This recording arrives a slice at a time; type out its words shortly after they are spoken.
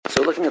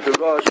So looking at the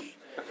Rosh,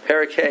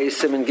 Perek,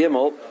 Siman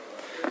Gimel,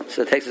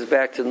 so it takes us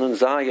back to Nun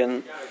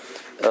Zayin,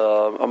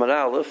 Amar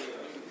Aleph.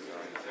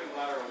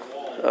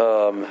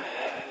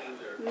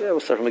 We'll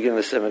start from the beginning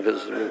of the Siman,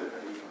 because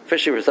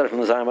officially we're starting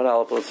from the Zayin Amar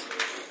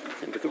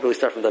Aleph. We could really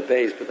start from that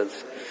base, but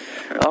that's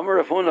Amar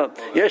Rav Huna.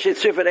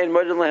 Yeshit Sifat Ein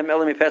Modin Lehem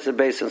Elami Pesach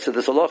Basin. So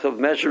there's a lot of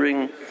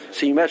measuring.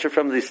 So you measure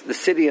from the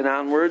city and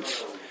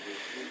onwards.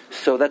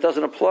 So that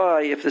doesn't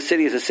apply if the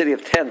city is a city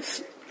of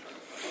tents.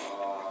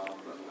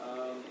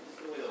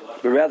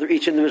 But rather,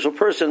 each individual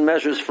person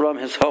measures from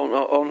his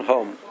own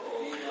home.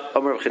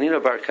 Amar Rav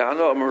Chanina Bar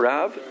Kana, Amar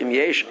Rav, Im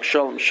Yesh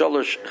Shol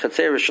Sholosh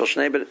Chatzeres Shel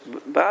Shnei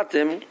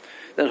Batim,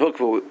 then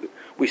Hukvu.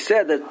 We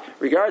said that,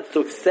 regards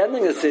to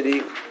extending a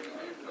city,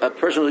 a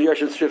person with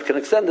Yoshet Shrif can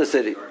extend the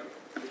city.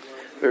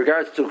 In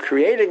regards to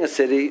creating a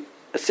city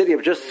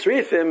of just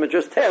Shrifim,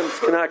 just tents,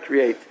 cannot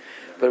create.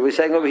 But we're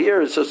saying over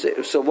here,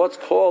 so what's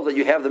called that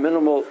you have the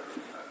minimal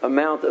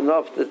amount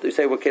enough that they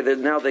say, okay,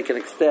 now they can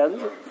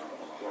extend.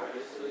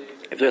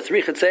 If there are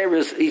 3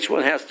 chetzeres, each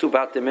one has 2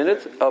 batim in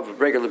it of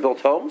regular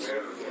built homes.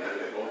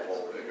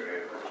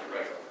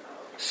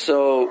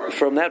 So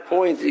from that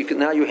point,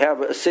 now you have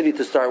a city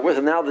to start with,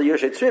 and now the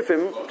Yoshet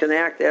Shrifim can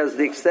act as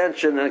the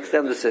extension and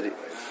extend the city.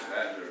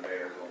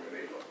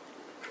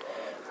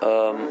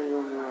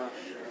 Siman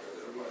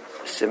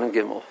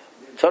Gimel.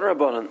 Tan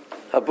Rabbanan.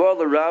 Habor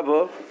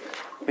l'Rabba.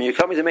 When you're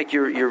coming to make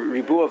your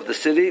ribu of the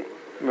city,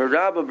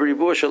 Merabba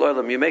b'ribu shel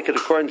olam. You make it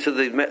according to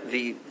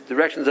the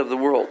directions of the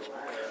world.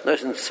 So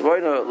you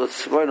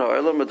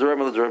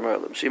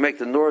make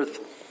the north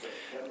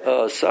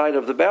side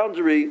of the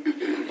boundary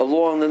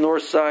along the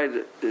north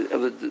side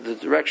of the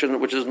direction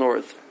which is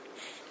north.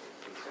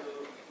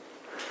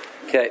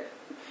 Okay.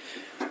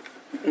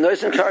 The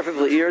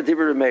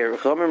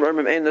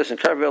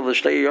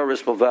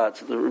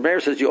Meir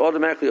says you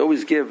automatically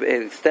always give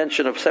an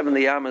extension of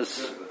 70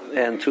 amas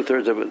and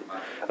 2/3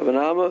 of an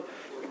amma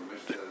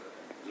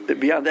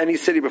beyond any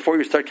city before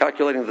you start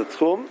calculating the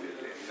tchum.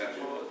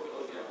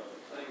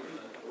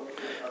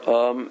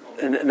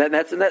 And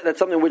that's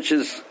something which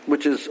is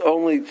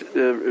only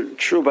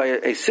true by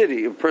a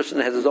city. A person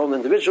has his own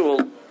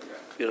individual,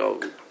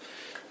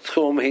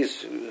 tchum.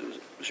 He's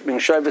being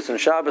Shabbos and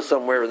Shabbos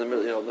somewhere in the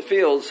middle, in the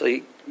fields, so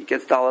he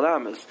gets Dalet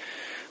Amas.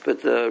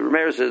 But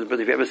Rameir says, but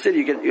if you have a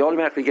city, you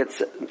automatically get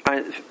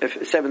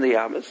 70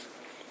 Amas.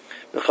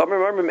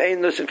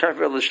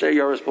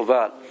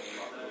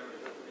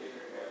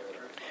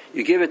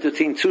 You give it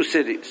between 2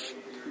 cities.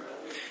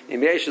 So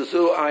the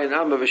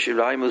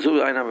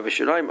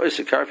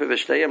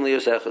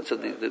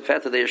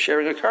fact that they are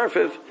sharing a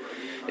karfiv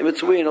in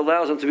between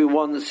allows them to be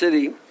one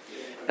city,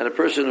 and a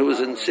person who is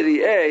in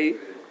city A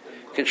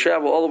can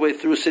travel all the way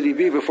through city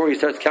B before he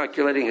starts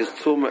calculating his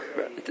tum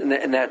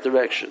in that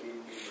direction.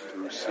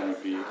 Through city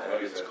B,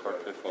 it's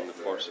karfiv on the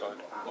far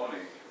side.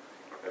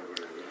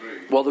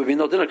 Well, there would be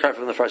no dinner karfiv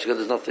on the far side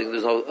because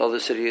there's no other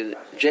city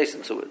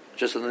adjacent to it,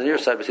 just on the near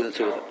side between the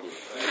 2 of them.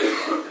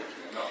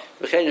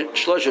 You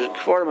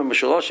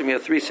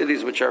have 3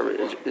 cities which are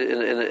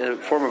in a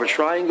form of a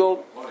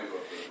triangle.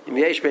 If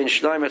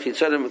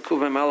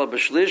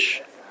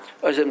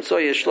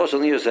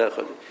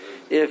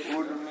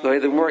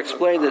the more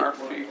explained it,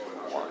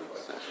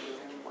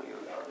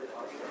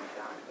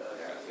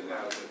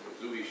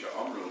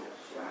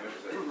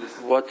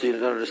 what do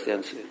you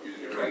understand?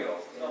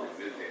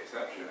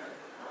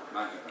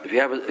 If you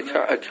have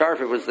a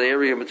karfiv, was the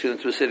area between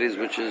the 2 cities,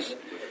 which is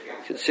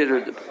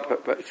considered the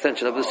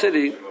extension of the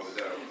city.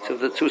 So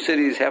if the 2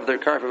 cities have their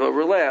karfiv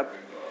overlap,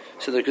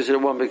 so they're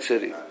considered one big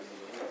city.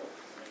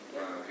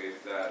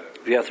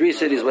 If you have 3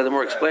 cities, what the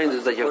more explains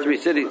is that you have 3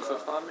 cities.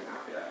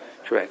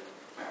 Correct.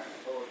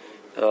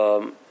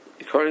 So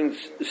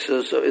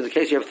in the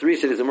case you have 3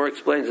 cities, the more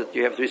explains that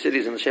you have 3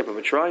 cities in the shape of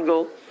a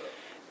triangle,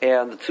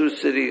 and the 2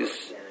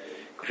 cities.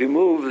 If you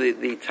move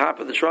the top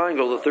of the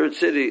triangle, the 3rd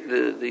city,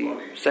 the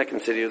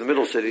 2nd city or the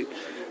middle city,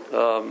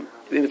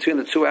 in between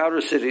the 2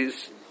 outer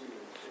cities,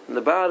 in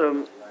the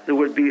bottom, there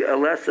would be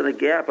less than a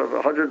gap of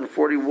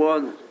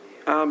 141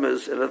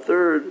 amas and a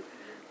third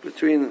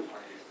between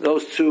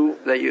those 2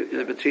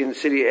 between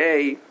city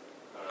A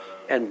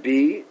and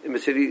B, and the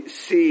city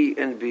C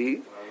and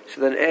B. So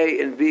then A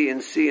and B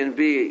and C and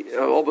B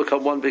all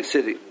become one big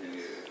city.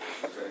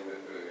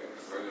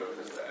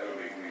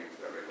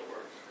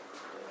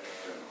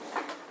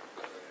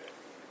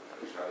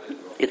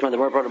 It's the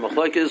more part of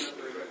machlokes.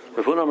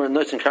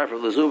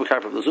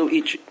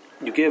 Each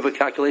you give a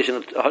calculation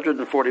of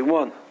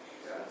 141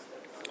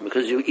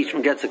 because each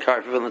one gets a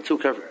karfiv, and the 2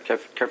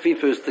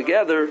 karfifos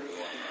together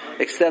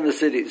extend the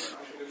cities.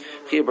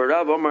 They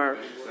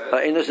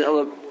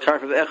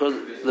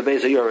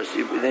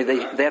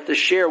have to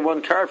share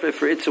one karfiv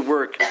for it to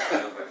work.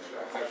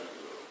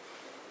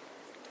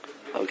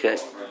 Okay.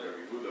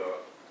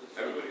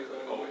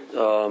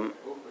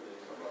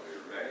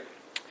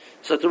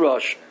 So to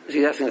Rosh,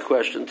 he's asking a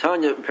question.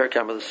 Tanya Perek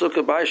the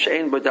sukkah by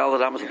shein by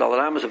dalad amas.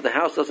 If the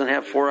house doesn't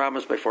have 4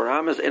 amas by 4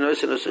 amas,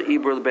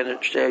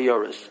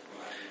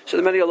 so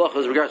the many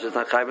halachas regards to it's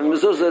not chayv. And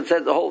mezuzah, it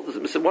said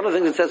one of the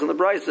things it says in the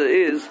brisa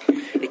is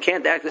it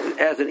can't act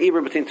as an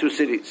Ibra between two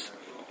cities.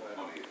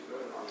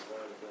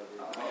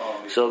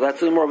 So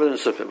that's more of an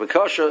insupplement. But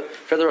Kasha,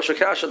 for the Rosh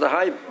Hashanah, the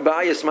high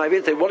bias,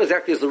 what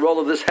exactly is the role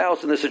of this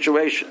house in this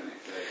situation?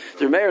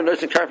 The mayor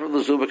knows in Karfur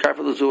Lazu, but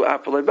Karfur Lazu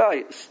after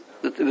bias.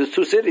 There's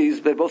two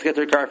cities, they both get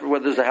their Karfur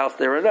whether there's a house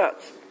there or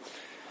not.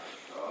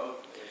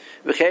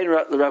 Rav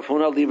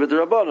Huna Libra the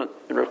Rabbanon.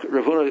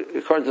 Rav Huna,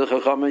 according to the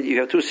Chacham, you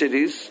have two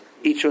cities,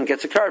 each one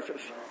gets a Karfur.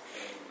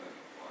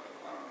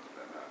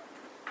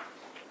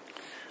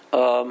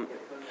 So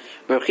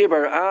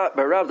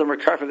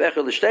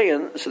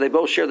they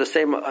both share the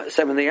same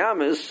 70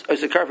 amas.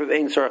 As a karf of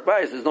ein sarach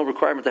bias, there's no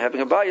requirement of having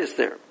a bias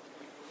there.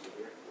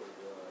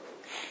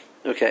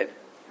 Okay.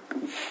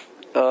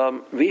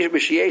 The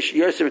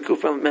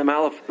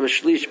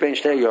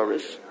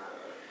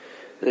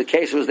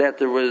case was that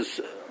there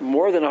was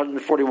more than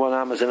 141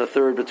 amas and a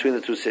third between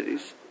the two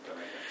cities.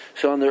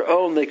 So on their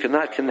own they could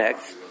not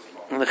connect.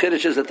 And the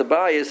chiddush is that the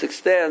bias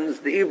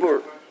extends the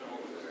ibur.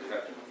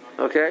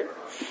 Okay.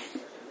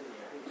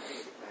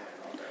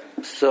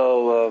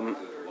 So,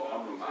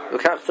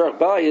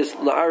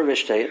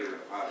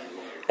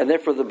 and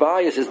therefore the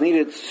bias is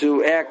needed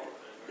to act,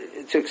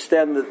 to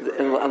extend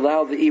and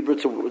allow the Ibra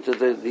to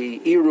the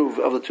Eruv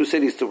of the two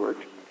cities to work.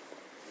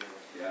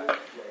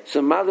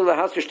 So, why do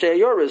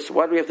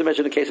we have to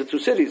mention the case of two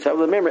cities?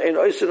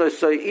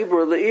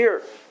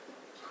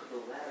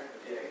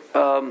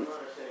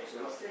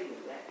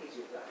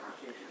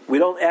 We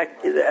don't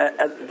act,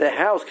 the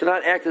house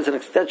cannot act as an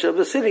extension of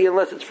the city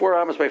unless it's 4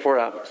 amas by 4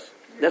 amas.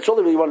 That's all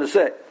that we want to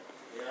say.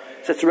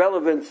 So it's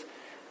relevant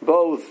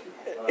both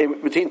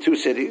between two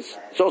cities.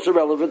 It's also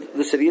relevant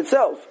the city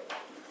itself,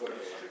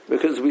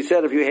 because we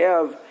said if you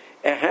have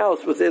a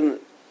house within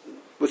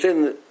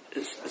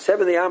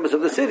 70 amas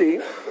of the city,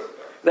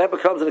 that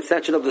becomes an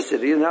extension of the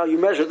city, and now you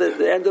measure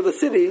the end of the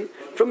city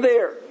from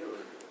there.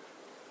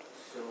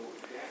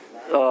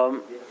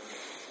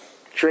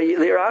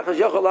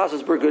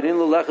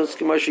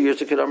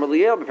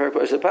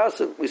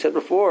 We said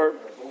before.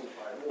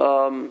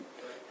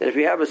 That if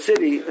you have a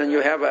city and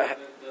you have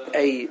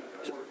a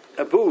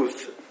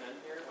booth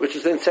which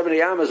is within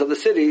 70 amas of the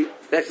city,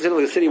 that's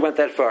considered the city went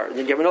that far. And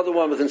then you have another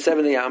one within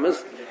 70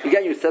 amas,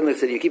 again you extend the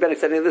city. You keep on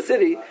extending the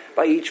city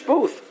by each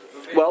booth.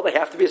 Well, they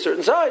have to be a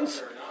certain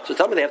size. So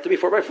tell me they have to be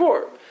 4 by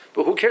 4.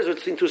 But who cares if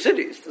it's between two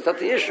cities? That's not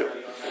the issue.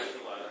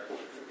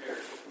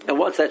 And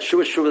once that's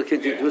true, it's true with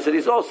two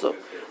cities also.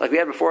 Like we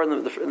had before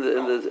in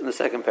the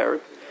second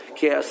Perek.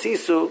 Ki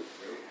asisu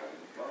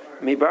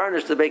mi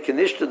barnish the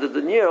bekinishta the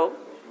Daniel.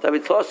 So the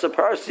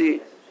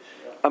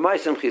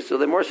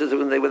more says that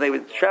when they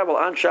would travel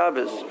on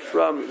Shabbos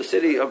from the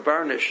city of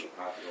Barnish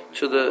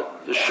to the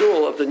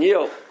shul of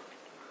Daniel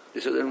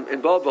in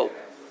Balbal,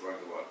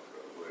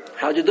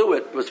 how'd you do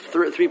it? It was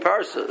 3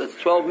 parsa. That's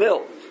 12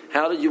 mil.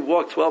 How did you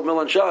walk 12 mil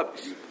on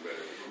Shabbos?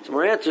 Some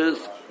more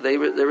answers. They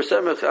were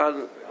semech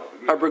on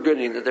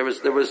Arbergunin. That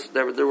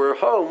there were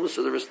homes,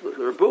 so there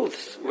were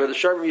booths where the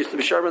sharman used to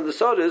be sharman the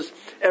sodas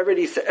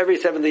every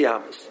 70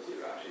 amas.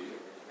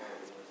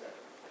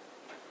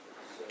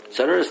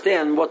 So I don't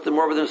understand what the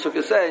Morvadim Sukkah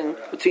is saying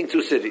between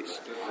two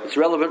cities. It's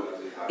relevant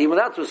even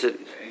without two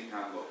cities.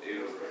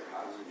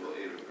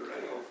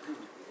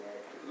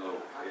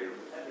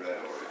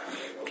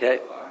 Okay.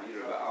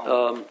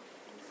 So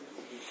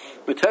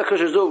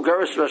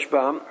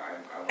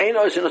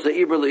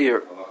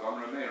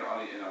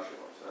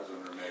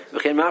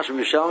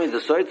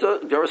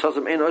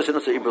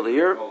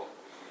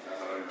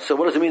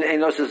what does it mean?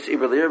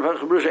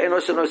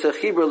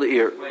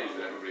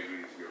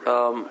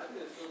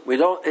 We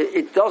don't.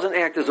 It doesn't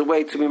act as a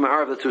way to be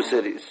ma'ar of the two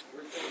cities.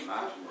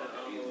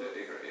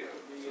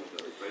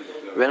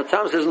 When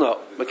Tom says no,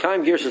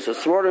 Mekayim Gershon says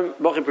Smorim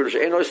Bochim Perush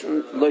Enos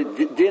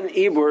Din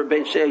Ibur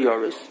Ben Shei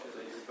Yoris.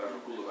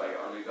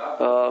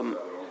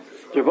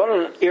 The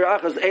Rabbanon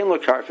Irachas Ein Lo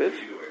Karfif.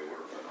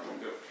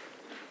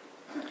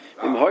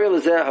 Im Hoyel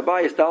Zeh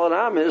Habayis Dalan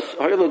Amis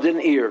Hoyel Din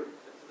Ir.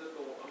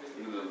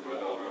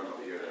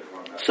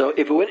 So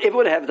if it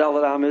would have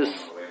Dalan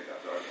Amis,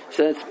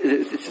 so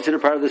it's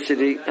considered part of the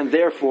city, and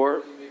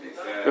therefore,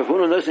 Rav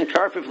Huna knows in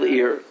Karfif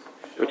Le'ir,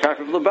 or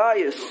Karfif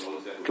Le'bayis,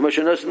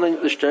 Commission knows in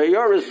the Shtei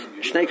Yoris,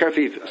 Shnei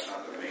Karfifis.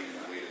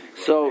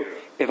 So,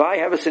 if I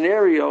have a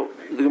scenario,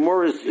 the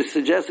Gemara is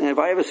suggesting, if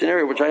I have a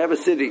scenario which I have a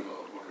city,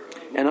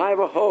 and I have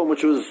a home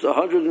which was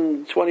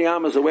 120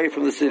 amas away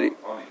from the city,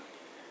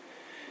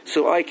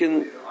 so I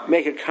can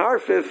make a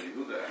Karfif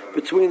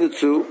between the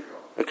two,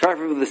 a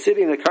karfif of the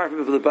city and a karfif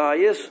of the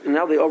bayis, and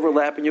now they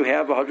overlap, and you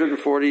have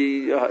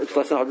 140. It's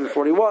less than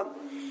 141.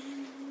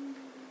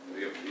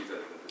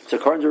 So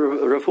according to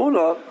Rav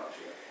Huna,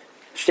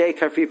 shtei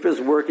karfifas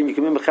work, and you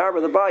can be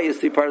mechaber the bayis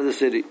to be part of the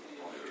city.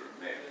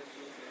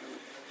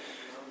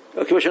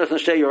 Commission doesn't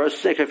shtei yours.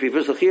 Shtei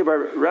karfifas. The chiyuv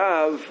bar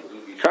Rav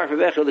karfif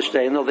echad the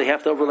shtei. No, they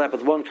have to overlap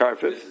with one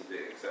karfif.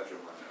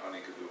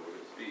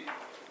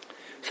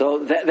 So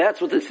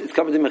that's what it's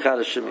coming to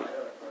mechadash shemi.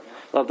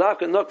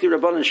 Lavdavka nokti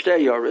rabbanon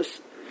shtei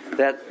yoris.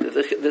 That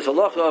there's a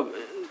halacha of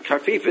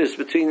karfifis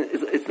between.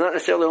 It's not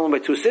necessarily only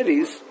by two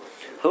cities.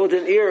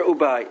 Hodin ir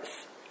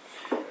ubayis.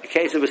 It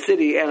case of a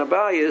city and a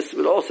bias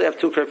would also have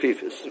two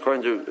karfifis,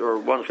 according to, or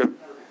one karfif.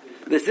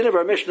 This din of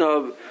our Mishnah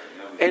of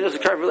Einos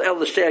karfif el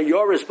shtei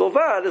ayoris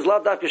bilvad is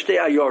lav dafka shtei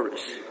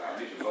ayoris.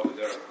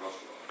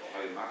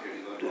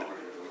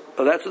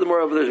 Oh, that's what the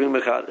more over there is being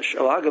mechadish.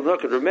 Al hagav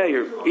naked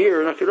remeir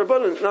ear naked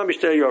rabbanon nami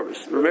shtei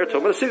ayoris. Remeir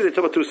talk about a city. They talk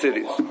about two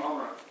cities.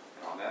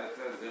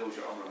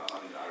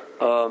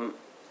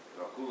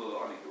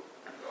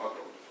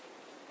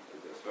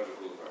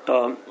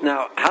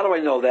 Now, how do I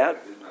know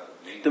that?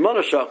 The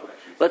Monashach.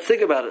 Let's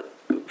think about it.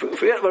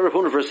 Forget about Rav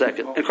Huna for a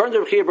second. According to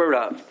Rav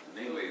Rav,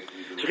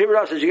 so Rav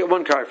Rav says you get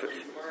one karfif.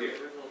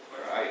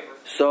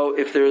 So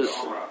if there's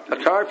a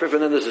karfif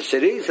and then there's a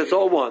city, so it's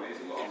all one.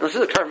 And this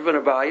is a karfif and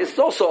a bias. It's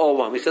also all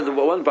one. We said the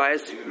one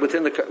bias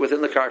within the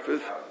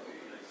karfif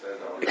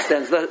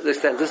extends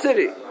the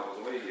city.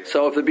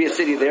 So if there be a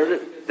city there,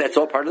 that's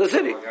all part of the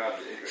city.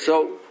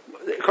 So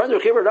according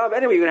to Rav Rav,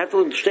 anyway, you're going to have to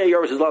look shtei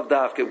yoris is lav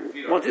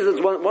dafka. Once it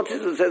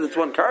says it's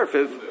one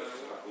karfif.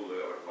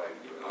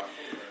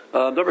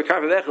 Number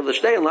karfif echad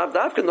l'shtei and lav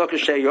dafka no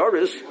shtei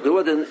yoris do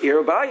it in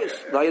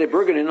Eiruvin. Now you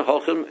bergen in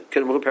holchem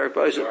can move Perek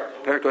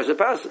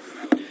pass.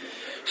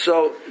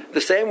 So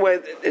the same way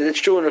it's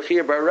true in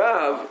Rechir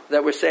Barav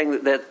that we're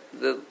saying that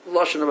the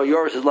lashon of a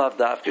yoris is lav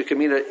dafka can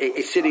mean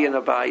a city and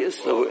a bias.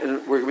 So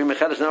we're going to be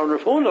mechadus now in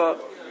Rav Huna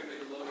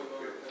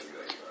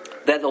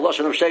that the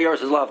lashon of shtei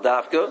yoris is lav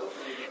dafka.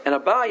 And a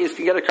bias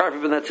can get a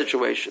karfif in that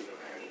situation.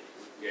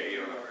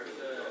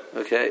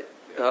 Okay.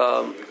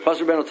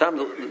 Pastor Ben Otam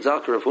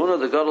Zalkar Rav Huna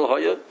the Gadol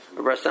Hoya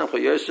Rav Samcha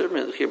Yosef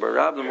Rechir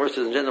Barav. The more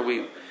says in general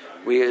we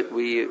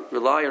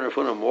rely on Rav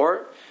Huna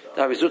more.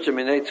 Davizuter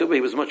Minei Tuba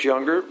he was much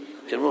younger.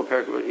 General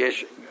Perek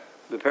Yesh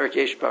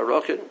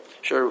Barochin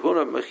Shar Rav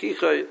Huna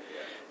Mechicha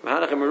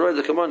Mahanach Meroy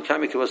the Kamon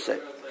Kami Kavasei.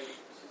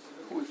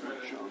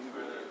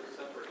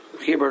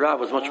 Rechir Barav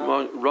was much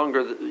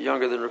younger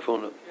than Rav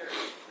Huna.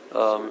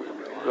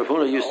 Rav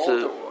Huna used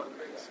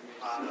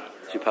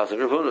to pass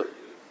Rav Huna.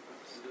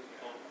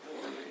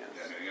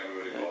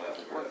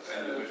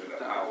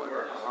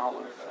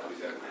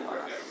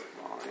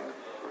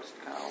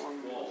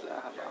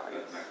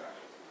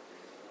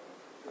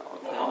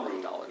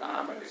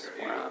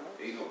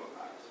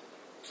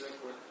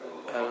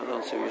 I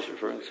don't see what he's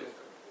referring to.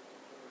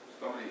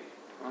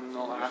 On the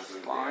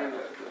last line.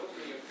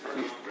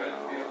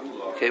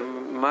 Okay,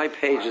 my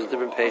page is a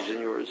different page than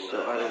yours, so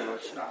I don't know.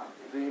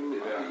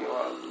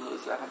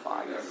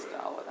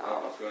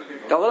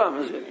 Daladam,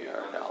 is it?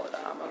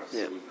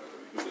 Yeah.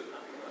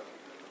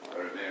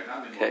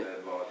 Okay.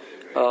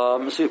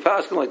 So we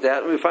pass them like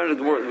that, and we find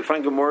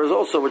Gemaras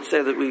also would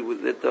say that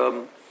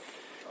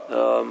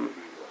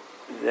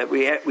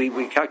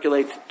we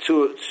calculate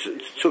two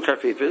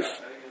karfifis.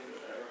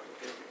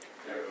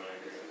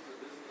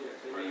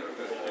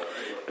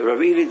 Rav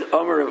Irid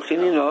Omer Rav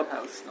Chinina,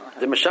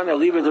 the Mashana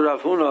Liber de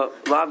Rav Huna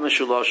Lav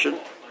Meshuloshin.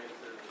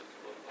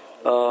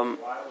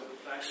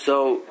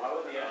 So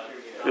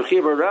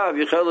Rechir Barav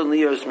Yechelin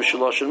Liyos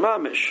Meshuloshin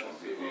Mamish.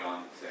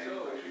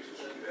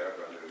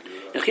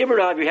 In Rechir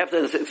Barav you have to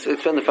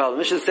explain the following.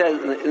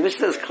 The Mishnah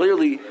says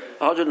clearly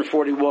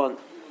 141.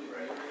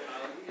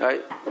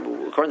 Right?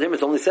 According to him,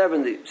 it's only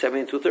 70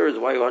 and 2/3.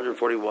 Why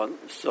 141?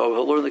 So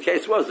he'll learn the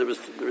case was there was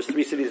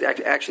three cities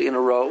actually in a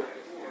row,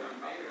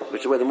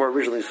 which is the way the more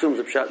originally assumes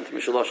the pshat into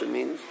Mishalosh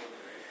means,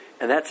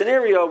 and that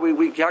scenario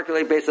we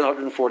calculate based on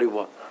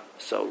 141.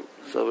 So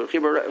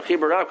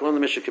Chibar can learn the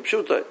Mishnah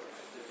Kipshuta.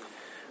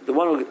 The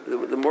one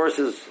the more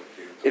says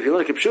if you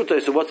learn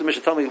Kipshuta, so what's the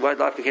Mishnah tell me why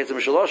the case of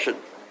Mishalosh?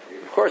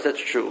 Of course that's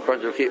true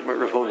according to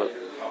Rav Huna.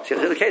 See,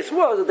 the case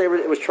was that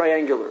it was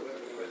triangular.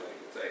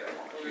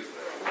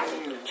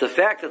 So the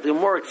fact that the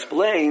Gemara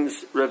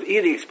explains, Rav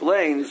Edi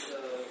explains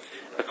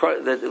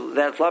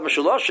that Lav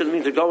Mishalosh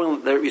means they're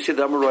going. You see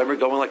the Amoraim are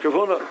going like Rav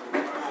Huna.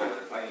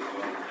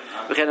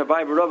 The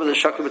Bai Barabba, the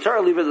Shakla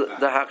B'Tara, leave the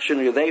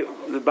Hakshinu.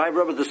 The Bai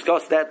Barabba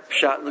discussed that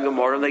shot in the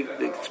Gemara and they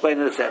explain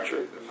it,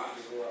 etc.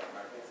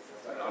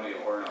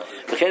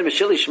 The Chen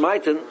B'Shili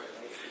Shmaitin,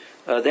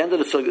 the end of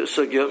the Sugya,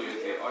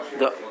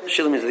 the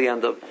Shili means the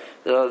end of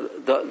the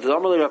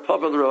Amalei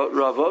Rapapa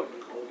Rava.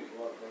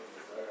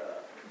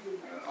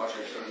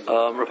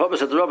 Rapapa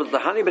said the Rabba, the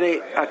Hani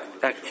B'nei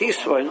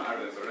Aktisvain,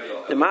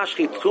 the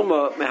Mashki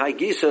Tkuma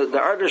Mehaigisa, the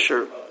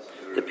Ardashir,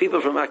 the people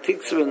from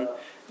Aktisvain,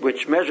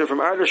 which measure from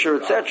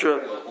Ardashir,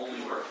 etc.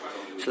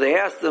 So they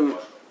asked them.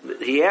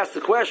 He asked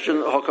the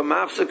question,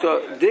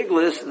 "Hokamafsika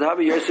Diglis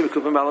Dhabi Yosef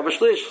Kupam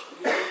Balabashlish,"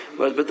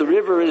 but the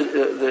river is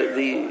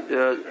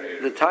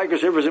the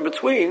Tigris River is in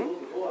between,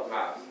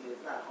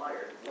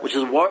 which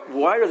is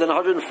wider than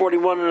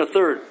 141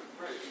 1/3.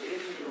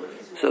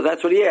 So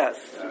that's what he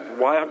asked.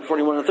 Why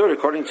 141 1/3?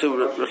 According to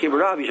Rechir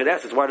Rav, you should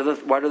ask. It's wider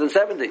than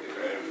 70.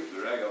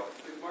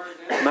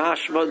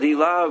 Mashma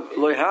Dilav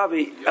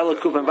Loihavi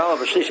Elakupam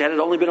Balabashlish. Had it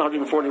only been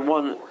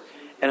 141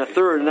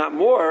 1/3, not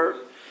more.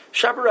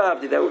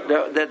 Shabaravdi,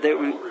 that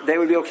they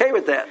would be okay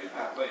with that.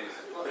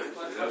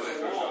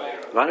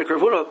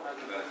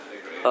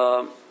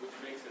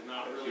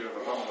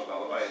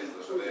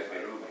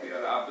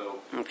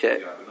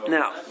 Okay.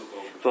 Now,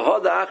 for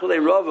Hoda Achle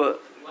Rava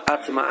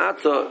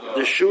Atzma'ata,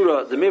 the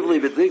Shura, the Mivli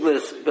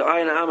B'Diglis,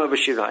 B'Ayin Amma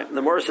B'Shirayim.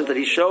 The Morris says that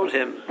he showed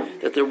him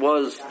that there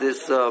was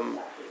this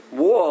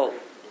wall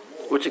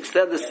which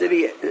extended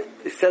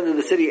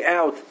the city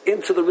out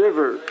into the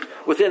river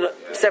within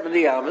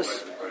 70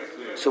 amas.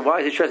 So why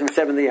is he stressing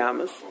 70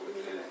 amas?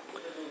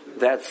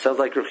 That sounds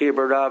like Rechiya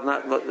Barav,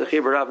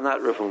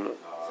 not Rafuna.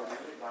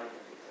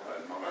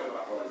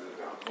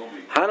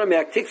 Hana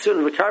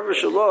me'aktiksun v'karva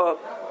shalom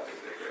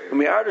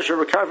u'me'ardasher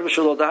v'karva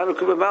shalom da'anu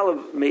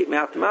kubamala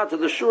me'atmata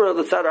the shura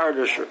l'tzad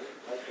ardasher.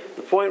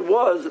 The point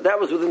was that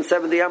was within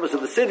 70 amas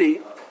of the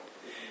city.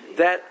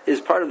 That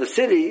is part of the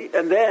city,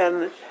 and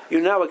then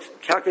you now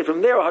calculate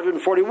from there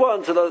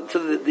 141 to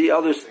the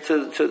other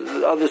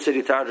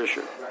city to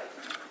ardasher.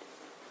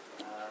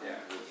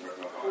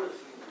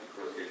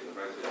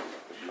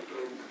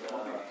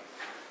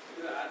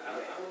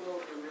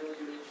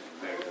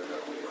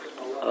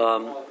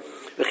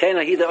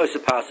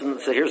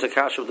 So here's a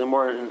kasha of the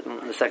more in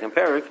the second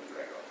Perek.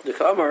 The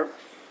Kamar,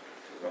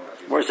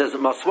 where it says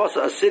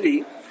Maswasa, a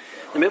city,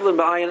 the Midland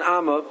Ba'ayin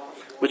Amma,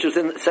 which was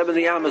in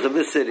 70 amas of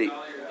this city.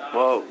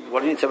 Well,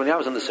 what do you need 70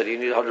 amas in the city? You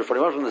need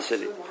 141 from the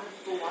city.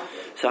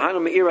 So Hanu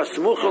Me'ira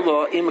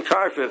Smuchalo Im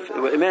Karfif,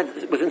 it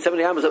meant within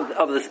 70 amas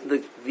of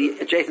the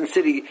adjacent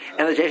city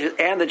and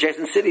the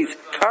adjacent city's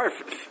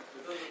Karfif.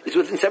 It's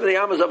within 70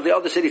 amas of the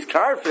other city's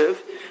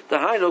Karfif, the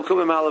Hainu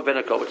Kumim Alav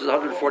Benako, which is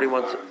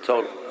 141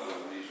 total.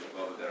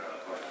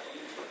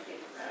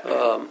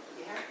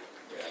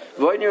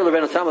 Void near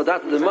Levena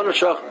Tamadat, the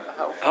Monashach,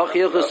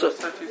 Hachilchus.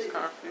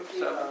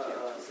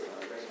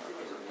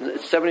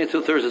 70 and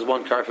 2/3 is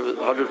one Karfif,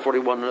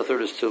 141 and a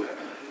third is two.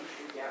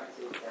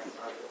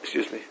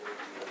 Excuse me.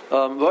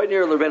 Void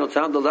near Levena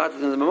Tamadat,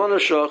 the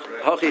Monashach,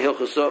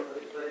 Hachilchus.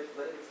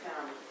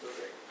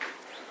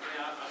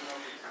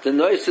 The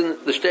Noisen,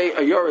 the Shtei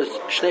Ayoris,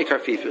 Shnei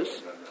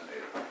Karfifis.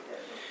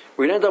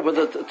 We're going to end up with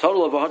a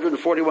total of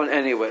 141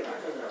 anyway.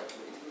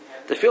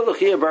 The field of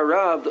Chia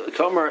Barab, the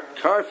Kamar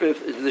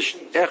Karfif, is the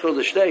Echel,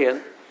 the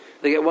Shteyen.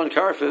 They get one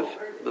Karfif,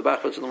 the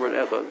Bachwitz in the word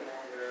Echel.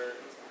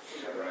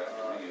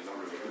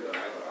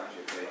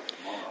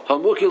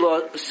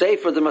 Hamukila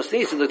Sefer, the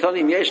Masnisa, the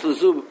Tanim Yesh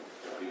Lezub,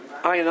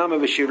 Ayanama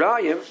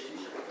Vishirayim,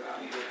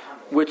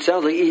 which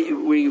sounds like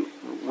we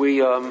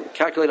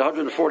calculate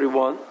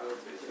 141.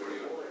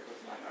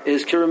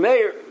 Is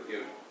Kirameir.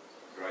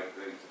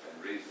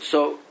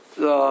 So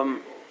so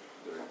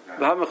at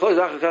the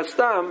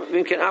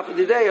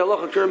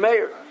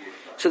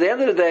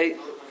end of the day,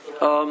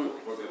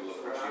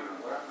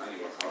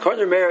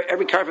 according to Meir,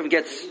 every karfif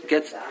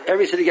gets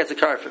every city gets a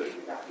karfif.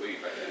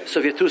 So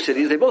if you have two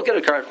cities, they both get a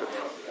karfif.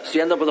 So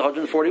you end up with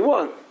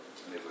 141.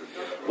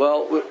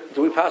 Well,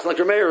 do we pass like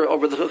Meir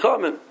over the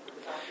Chachamim?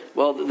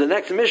 Well, the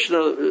next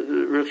Mishnah,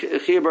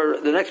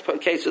 the next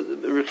case of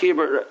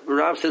Rechiya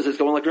Rav says it's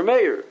going like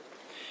Rameir,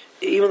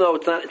 even though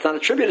it's not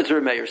attributed to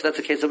Rameir. So that's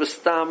a case of a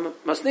Stam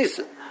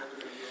Masnisa.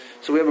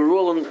 So we have a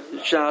rule in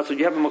Shas, so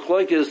you have a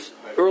Machlokes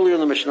earlier in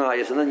the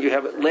Mishnayos, and then you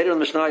have it later in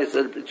the Mishnayos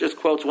that it just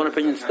quotes one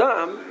opinion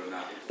Stam.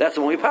 That's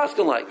the one we pass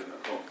on like.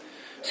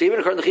 So even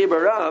according to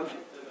Rechiya Rav,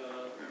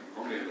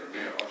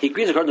 he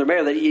agrees according to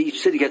Rameir that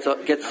each city gets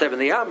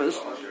 70 amas,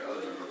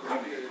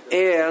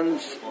 and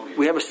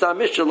we have a Stam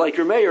Mishnah like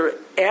your mayor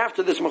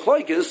after this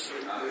Machlokes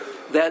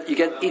that you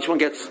get each one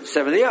gets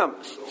 70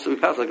 amas. So we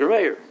pass like your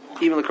mayor,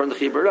 even according to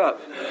Rechiya Rav.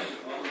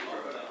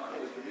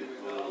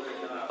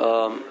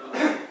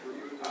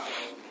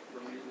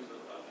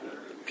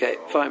 Okay,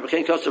 fine. But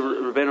comes to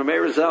Rabbeinu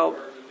Meir Zal,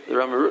 the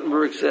Rambam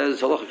Rutenberg says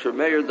Halacha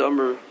Kermeir, the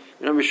Amr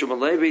Shimon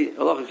Levi,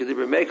 Halacha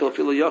Kedibur Mekel,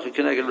 Filo Yochid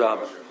Keneged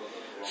Rabbah.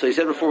 So he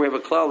said before we have a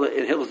cloud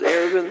in Hills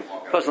Eiruvin,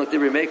 plus like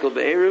Dibur Mekel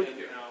be'Eruv.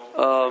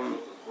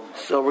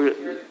 So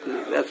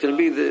that's going to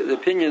be the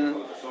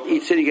opinion.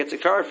 Each city gets a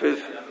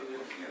karfif,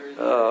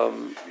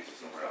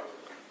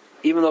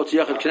 even though it's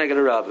Yachid Keneged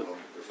Rabbah.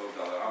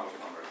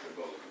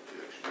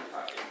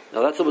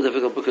 Now that's a little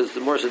difficult because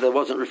the Morris said that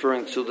wasn't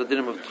referring to the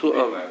dinim of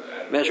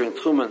measuring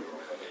Tchumen.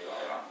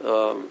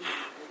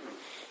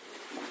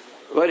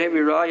 Right here,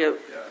 Raya,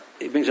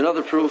 he brings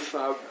another proof.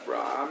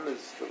 Ram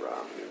is the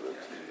Ram.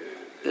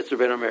 That's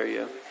Rabbeinu Meir,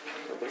 yeah.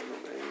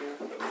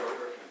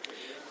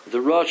 The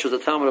Rosh was the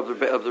Talmud of the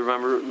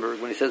Rambam Rutenberg.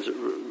 When he says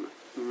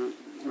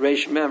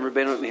Reish Mem,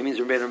 he means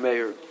Rabbeinu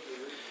Meir.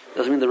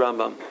 Doesn't mean the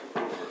Rambam.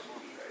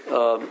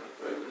 Doesn't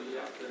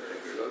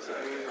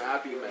mean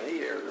Rabbi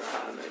Meir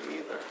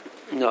either.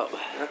 No.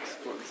 That's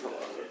what's a lot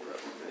of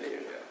Rabbi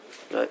Meir.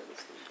 Right.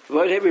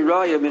 V'od hebi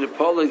raya min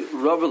apolig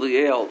Rav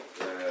Eliel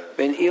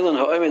ben Ilan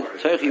ha'omen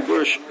teichi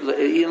bursh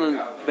Ilan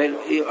ben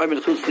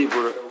omen chutz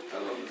libur.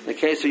 In the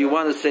case where you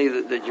want to say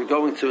that you're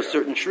going to a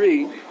certain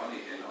tree,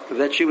 if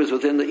that tree was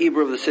within the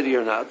Ibra of the city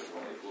or not.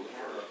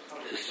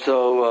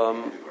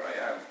 So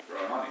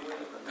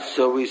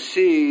we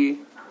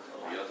see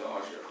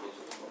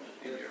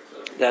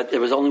that there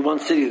was only one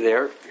city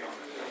there,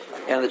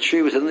 and the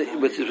tree was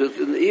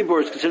within the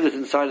Ibra is considered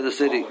inside of the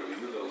city.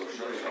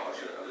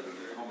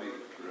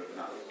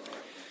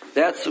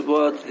 That's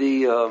what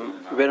the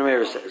Rabbeinu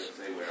Meir says.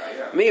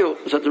 Miu,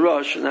 so the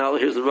Rosh, now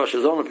here's the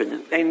Rosh's own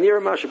opinion. Ein near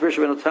Masha Pirsha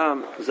Ben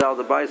Otam, Zal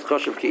the Bais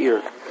Choshev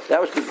Ki'ir.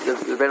 That was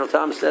the Ben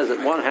Otam says that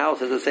one house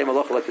has the same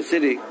halacha like the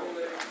city.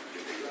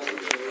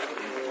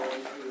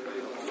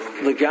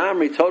 The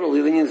Gamri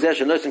totally, Linyan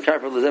Zesh, and Nus and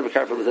Karfel, Lezeb,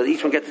 Karfel, Lezeb,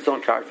 each one gets its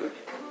own Karfel.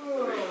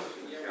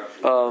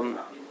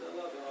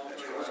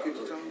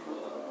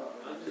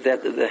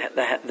 That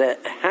the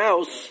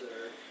house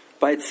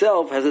by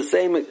itself has the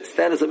same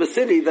status of a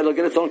city that'll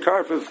get its own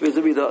Karfel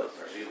vis-a-vis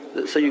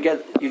so you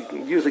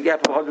use a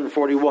gap of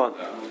 141.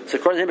 So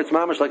according to him, it's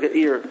mamash like an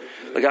ear,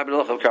 like Abin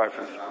Loch of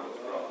Karfif.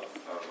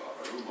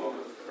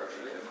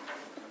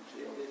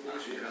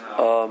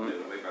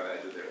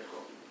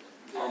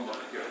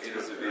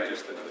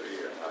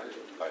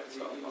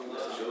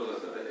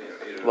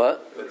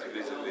 What?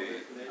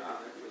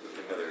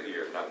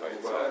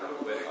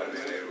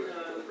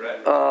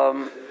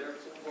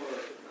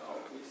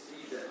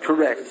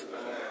 Correct.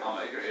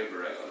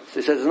 So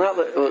he says it's not.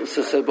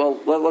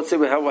 Well, let's see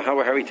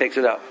how he takes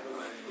it up.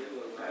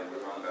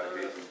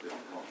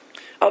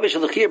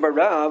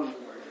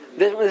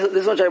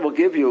 This much I will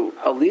give you.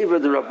 Aliva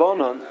the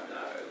Rabbanon.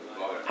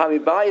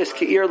 Habibayis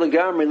ki'ir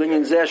legamri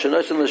linyan zesh and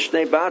ushel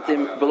l'shnei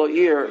batim below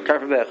ear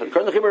karfev echad.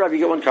 According to the Rav, you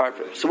get one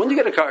karfev. So when do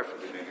you get a karfev?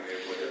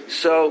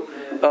 So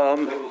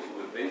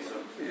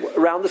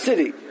around the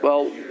city.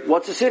 Well,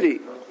 what's a city?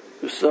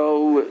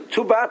 So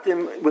two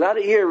batim without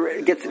an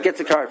ear gets a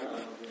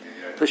karfev.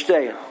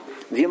 L'shtein.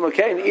 The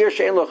imlokein ear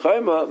she'en lo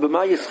chayma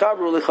b'ma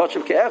yischabru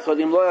l'chotchev ke'echad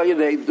im lo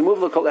yadei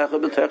demove l'kol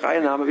echad b'tech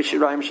ayanam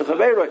v'shirayim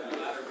shechaveiroi.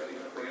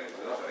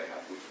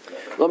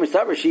 Lo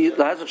mistaber she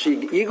lahazach she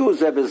yigu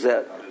zeh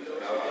b'zeh.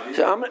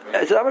 So I'm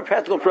a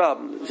practical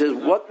problem. It says,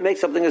 what makes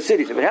something a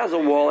city? So if it has a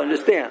wall, I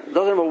understand. It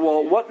doesn't have a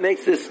wall, what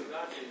makes this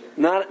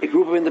not a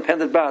group of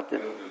independent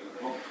batim?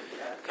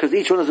 Because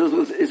each one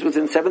is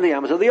within 70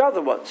 amas of the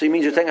other one. So it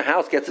means you're saying a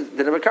house gets a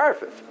din of a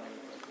karfif.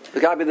 The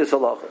guy be this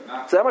halacha.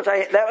 So that much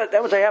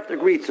I have to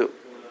agree to.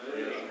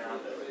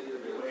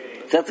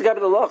 So that's the guy be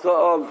the halacha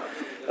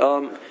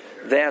of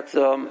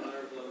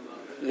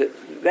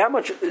that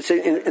much. So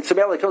in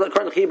Samela,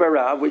 according to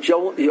Chibarav, which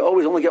you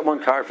always only get one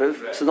karfif.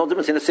 So there's no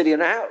difference in a city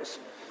and a house.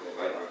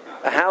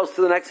 A house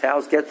to the next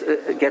house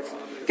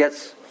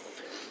gets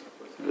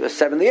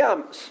 70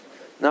 amas.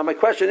 Now my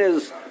question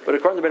is, but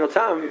according to Ben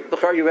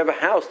Otam, you have a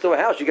house to a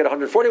house, you get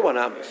 141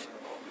 amas.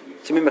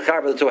 To be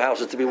mechaber the two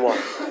houses to be one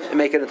and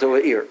make it into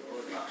an ear.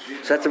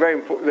 So that's a very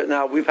important.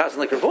 Now we pass in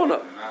the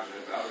Kavuna.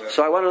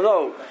 So I want to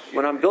know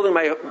when I'm building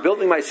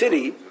my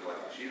city,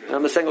 and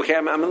I'm saying, okay,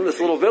 I'm in this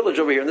little village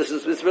over here, and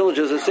this village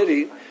is a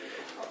city.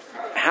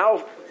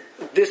 How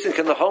distant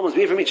can the homes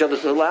be from each other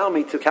to allow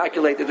me to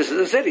calculate that this is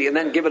a city, and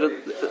then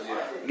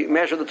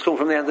measure the tchum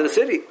from the end of the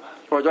city,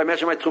 or do I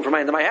measure my tchum from my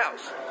end of my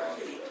house?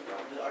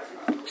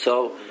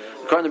 So,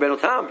 according to Ben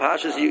Otam,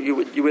 Pashas, you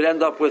would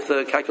end up with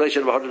a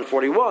calculation of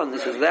 141.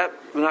 This is that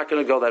we're not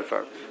going to go that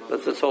far.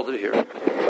 Let's hold it here.